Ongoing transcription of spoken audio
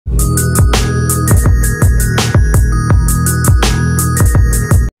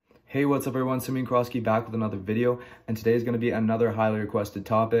what's up everyone? Simeon Krosky back with another video, and today is going to be another highly requested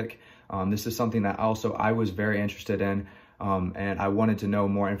topic. This is something that also I was very interested in, and I wanted to know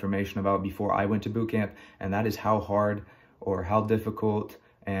more information about before I went to boot camp, and that is how hard or how difficult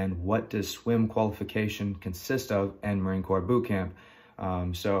and what does swim qualification consist of in Marine Corps boot camp.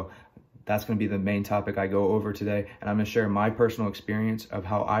 So that's going to be the main topic I go over today, and I'm going to share my personal experience of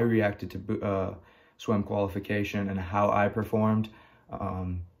how I reacted to swim qualification and how I performed,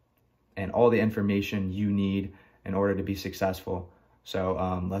 and all the information you need in order to be successful.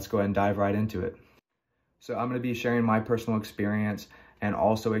 So let's go ahead and dive right into it. So I'm going to be sharing my personal experience and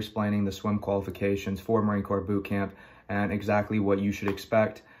also explaining the swim qualifications for Marine Corps boot camp and exactly what you should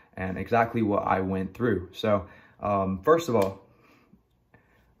expect and exactly what I went through. So first of all,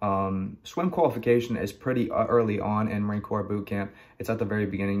 swim qualification is pretty early on in Marine Corps boot camp. It's at the very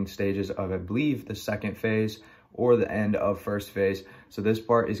beginning stages of, I believe, the second phase or the end of first phase. So this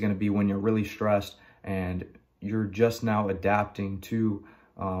part is going to be when you're really stressed and you're just now adapting to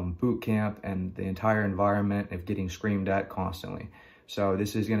boot camp and the entire environment of getting screamed at constantly. So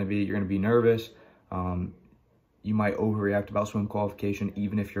this is going to be, you're going to be nervous. You might overreact about swim qualification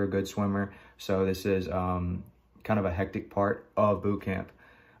even if you're a good swimmer. So this is kind of a hectic part of boot camp.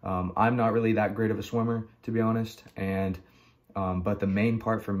 I'm not really that great of a swimmer, to be honest, and but the main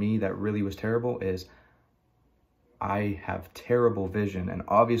part for me that really was terrible is I have terrible vision, and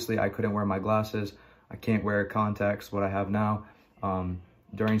obviously I couldn't wear my glasses. I can't wear contacts, what I have now,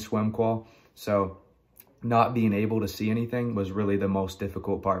 during swim qual. So not being able to see anything was really the most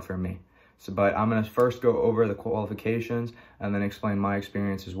difficult part for me. So, but I'm gonna first go over the qualifications and then explain my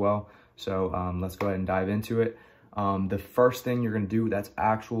experience as well. So let's go ahead and dive into it. The first thing you're gonna do that's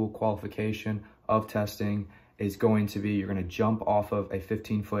actual qualification of testing is going to be, you're gonna jump off of a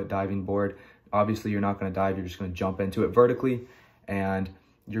 15-foot diving board. Obviously, you're not going to dive. You're just going to jump into it vertically, and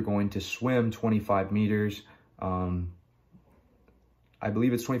you're going to swim 25 meters. I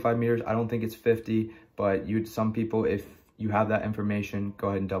believe it's 25 meters. I don't think it's 50, but some people, if you have that information, go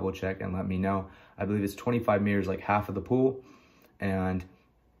ahead and double check and let me know. I believe it's 25 meters, like half of the pool, and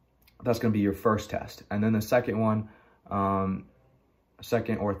that's going to be your first test. And then the second one,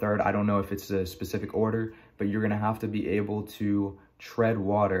 second or third, I don't know if it's a specific order, but you're going to have to be able to tread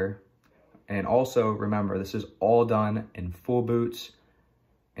water. And also remember, this is all done in full boots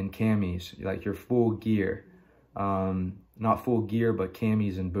and camis, like your full gear. Not full gear, but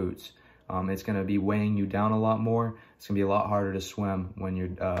camis and boots. It's going to be weighing you down a lot more. It's going to be a lot harder to swim when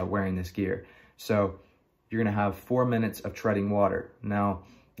you're wearing this gear. So you're going to have 4 minutes of treading water. Now,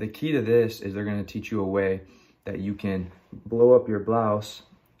 the key to this is they're going to teach you a way that you can blow up your blouse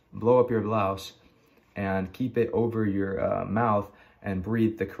and keep it over your mouth and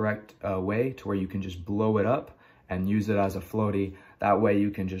breathe the correct way to where you can just blow it up and use it as a floaty. That way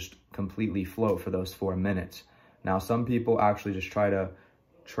you can just completely float for those 4 minutes. Now, some people actually just try to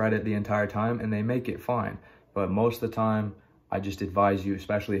tread it the entire time and they make it fine. But most of the time, I just advise you,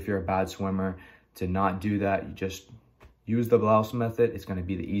 especially if you're a bad swimmer, to not do that. You just use the blouse method. It's gonna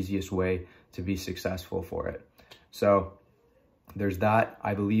be the easiest way to be successful for it. So there's that.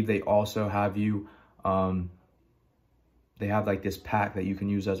 I believe they also have you, they have like this pack that you can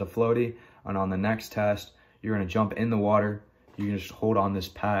use as a floaty. And on the next test, you're gonna jump in the water. You can just hold on this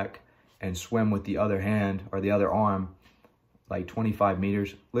pack and swim with the other hand or the other arm, like 25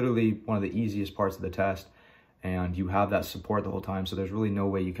 meters, literally one of the easiest parts of the test. And you have that support the whole time. So there's really no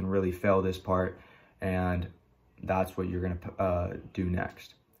way you can really fail this part. And that's what you're gonna do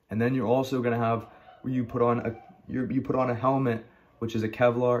next. And then you're also gonna have, you put on a helmet, which is a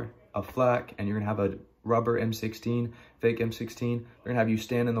Kevlar, a flak, and you're gonna have a rubber M16, fake M16. They're gonna have you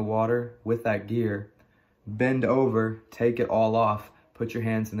stand in the water with that gear, bend over, take it all off, put your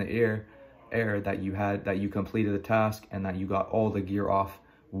hands in the air that you completed the task and that you got all the gear off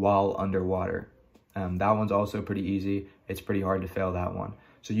while underwater. That one's also pretty easy. It's pretty hard to fail that one.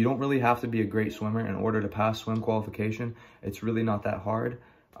 So you don't really have to be a great swimmer in order to pass swim qualification. It's really not that hard.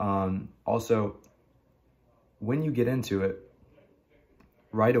 Also, when you get into it,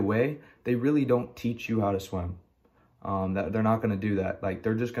 right away, they really don't teach you how to swim. That they're not going to do that. Like,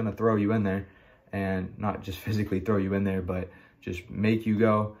 they're just going to throw you in there, and not just physically throw you in there, but just make you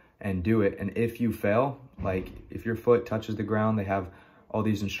go and do it. And if you fail, like if your foot touches the ground, they have all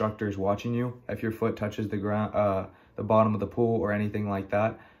these instructors watching you. If your foot touches the ground, the bottom of the pool or anything like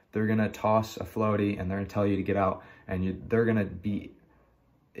that, they're going to toss a floaty and they're going to tell you to get out. And they're going to be,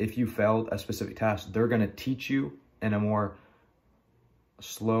 if you failed a specific task, they're going to teach you in a more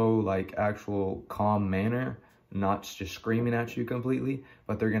slow, like actual calm manner, not just screaming at you completely,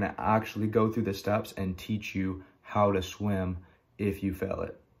 but they're going to actually go through the steps and teach you how to swim if you fail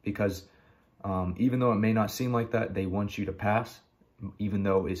it. because even though it may not seem like that, they want you to pass, even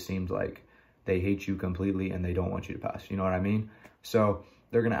though it seems like they hate you completely and they don't want you to pass. You know what I mean? So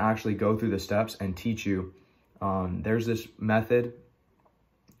they're going to actually go through the steps and teach you. There's this method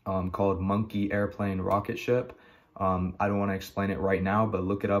called monkey airplane rocket ship. I don't want to explain it right now, but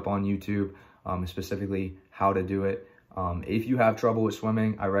look it up on YouTube, specifically how to do it. If you have trouble with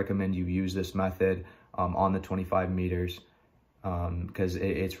swimming, I recommend you use this method on the 25 meters because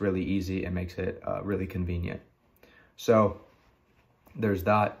it's really easy. It makes it really convenient. So there's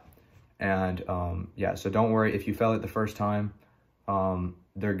that. And yeah, so don't worry if you fail it the first time.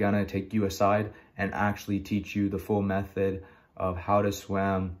 They're gonna take you aside and actually teach you the full method of how to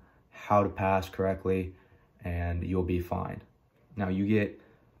swim, how to pass correctly, and you'll be fine. Now you get,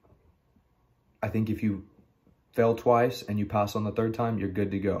 I think if you fail twice and you pass on the third time, you're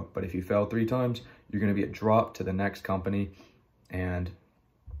good to go. But if you fail 3 times, you're gonna get dropped to the next company and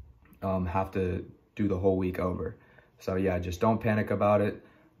have to do the whole week over. So yeah, just don't panic about it.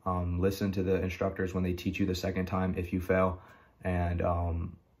 Listen to the instructors when they teach you the second time if you fail, and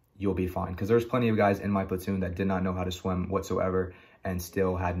you'll be fine. Because there's plenty of guys in my platoon that did not know how to swim whatsoever and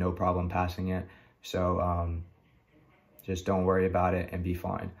still had no problem passing it. So just don't worry about it and be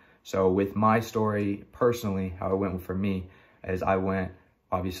fine. So with my story, personally, how it went for me is I went,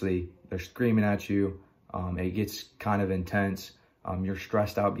 obviously, they're screaming at you. It gets kind of intense. You're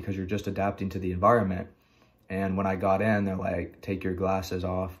stressed out because you're just adapting to the environment. And when I got in, they're like, take your glasses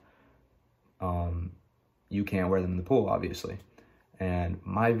off. You can't wear them in the pool, obviously. And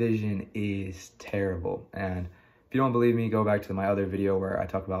my vision is terrible. And if you don't believe me, go back to my other video where I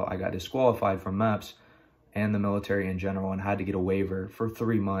talk about I got disqualified from MEPS and the military in general and had to get a waiver for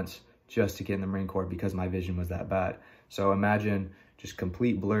 3 months just to get in the Marine Corps because my vision was that bad. So imagine just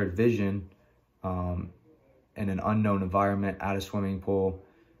complete blurred vision in an unknown environment at a swimming pool,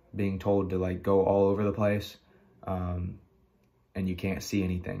 being told to like go all over the place, and you can't see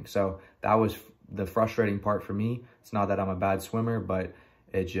anything. So that was the frustrating part for me. It's not that I'm a bad swimmer, but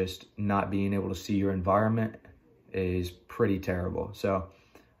it's just not being able to see your environment is pretty terrible. So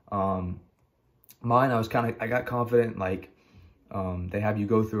mine, I got confident, like they have you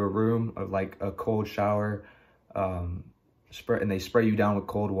go through a room of like a cold shower, and they spray you down with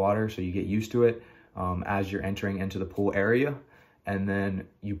cold water so you get used to it as you're entering into the pool area. And then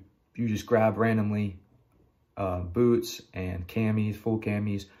you just grab randomly boots and camis, full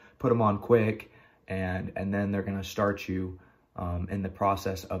camis, put them on quick, and then they're gonna start you in the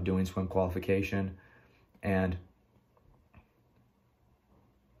process of doing swim qualification. And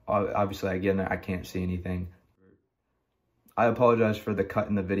obviously, again, I can't see anything. I apologize for the cut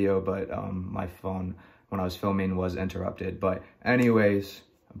in the video, but my phone, when I was filming, was interrupted. But anyways,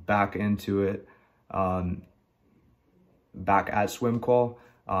 back into it. Back at swim qual,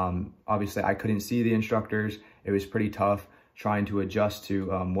 obviously I couldn't see the instructors. It was pretty tough trying to adjust to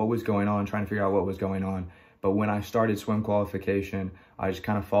what was going on, trying to figure out what was going on. But when I started swim qualification, I just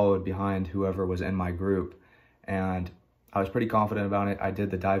kind of followed behind whoever was in my group. And I was pretty confident about it. I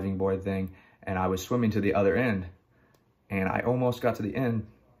did the diving board thing and I was swimming to the other end. And I almost got to the end,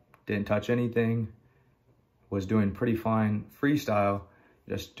 didn't touch anything, was doing pretty fine freestyle,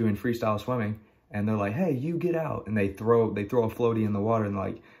 just doing freestyle swimming. And they're like, hey, you get out. And they throw a floaty in the water and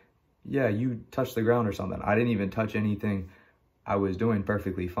like, yeah, you touched the ground or something. I didn't even touch anything. I was doing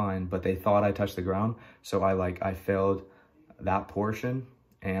perfectly fine, but they thought I touched the ground. So I failed that portion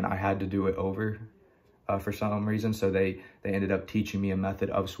and I had to do it over for some reason. So they ended up teaching me a method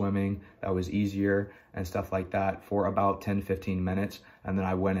of swimming that was easier and stuff like that for about 10-15 minutes. And then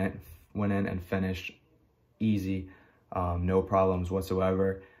I went in and finished easy, no problems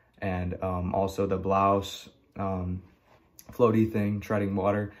whatsoever. And also the blouse floaty thing, treading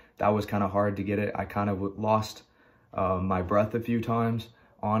water, that was kind of hard to get it. I kind of lost my breath a few times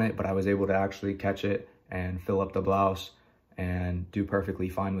on it, but I was able to actually catch it and fill up the blouse and do perfectly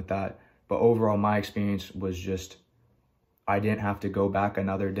fine with that. But overall, my experience was just, I didn't have to go back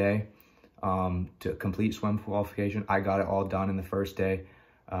another day to complete swim qualification. I got it all done in the first day.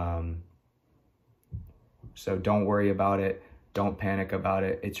 So don't worry about it. Don't panic about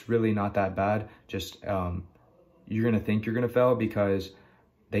it. It's really not that bad. Just you're going to think you're going to fail because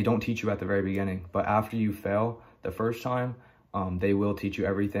they don't teach you at the very beginning. But after you fail the first time, they will teach you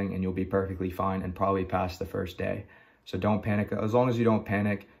everything and you'll be perfectly fine and probably pass the first day. So don't panic. As long as you don't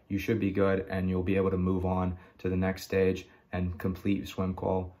panic, you should be good and you'll be able to move on to the next stage and complete swim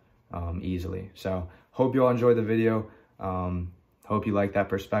qual easily. So hope you all enjoyed the video. Hope you like that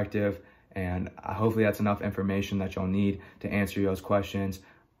perspective. And hopefully that's enough information that you'll need to answer those questions.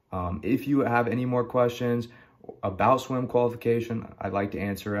 If you have any more questions about swim qualification, I'd like to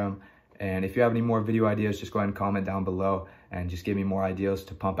answer them. And if you have any more video ideas, just go ahead and comment down below and just give me more ideas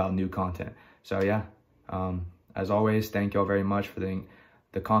to pump out new content. So yeah, as always, thank y'all very much for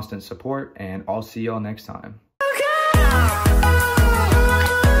the constant support, and I'll see y'all next time.